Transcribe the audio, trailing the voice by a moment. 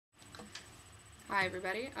Hi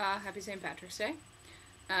everybody, happy St. Patrick's Day.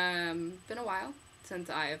 Been a while since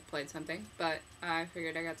I have played something, but I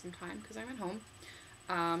figured I got some time because I'm at home.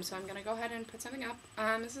 So I'm gonna go ahead and put something up.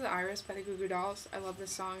 This is Iris by the Goo Goo Dolls. I love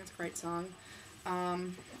this song, it's a great song.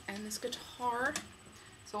 And this guitar,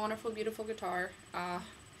 it's a wonderful, beautiful guitar,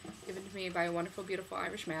 given to me by a wonderful, beautiful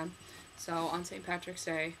Irish man. So on St. Patrick's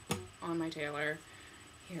Day, on my tailor,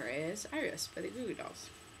 here is Iris by the Goo Goo Dolls.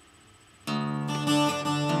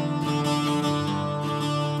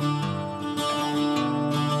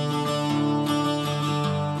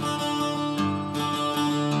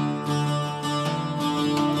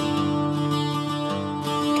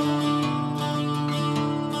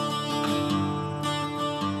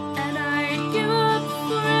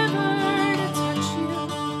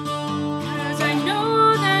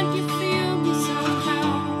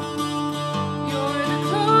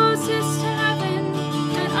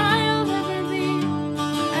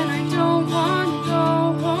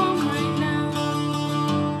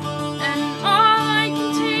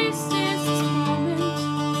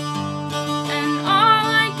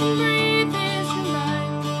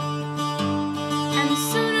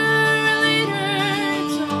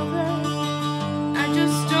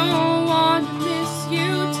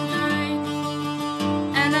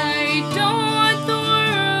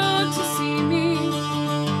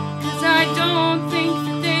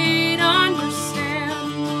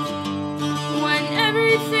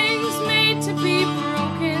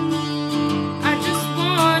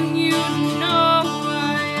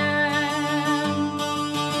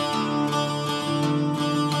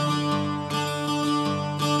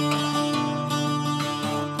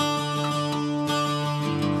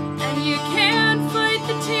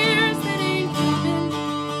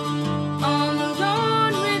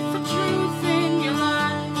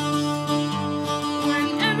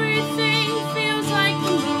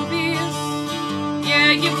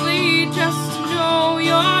 You bleed just to know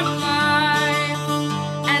you're alive.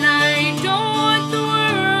 And I don't want the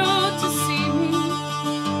world to see me,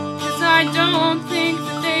 'cause I don't think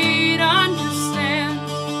that they'd understand.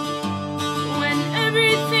 When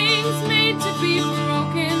everything's made to be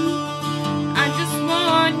broken, I just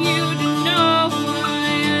want you to know who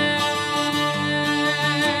I am.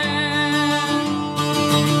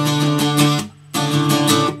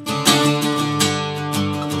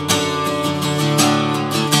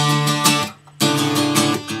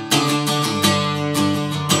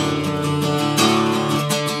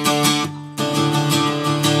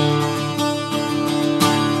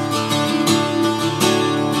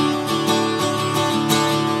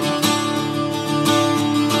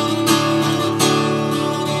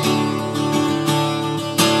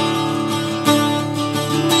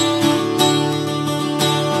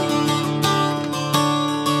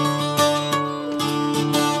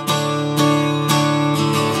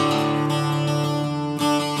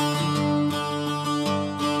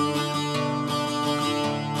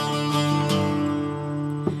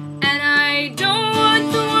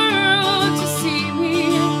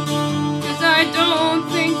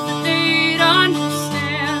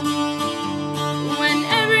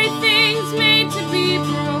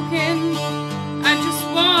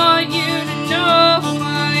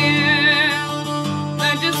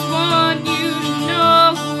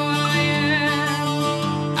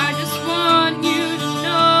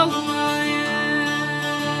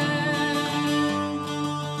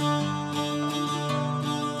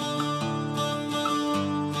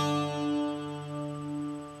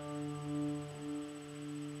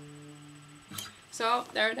 So,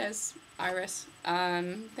 there it is, Iris.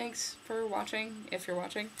 Thanks for watching, if you're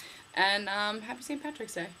watching, and happy St.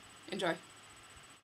 Patrick's Day. Enjoy.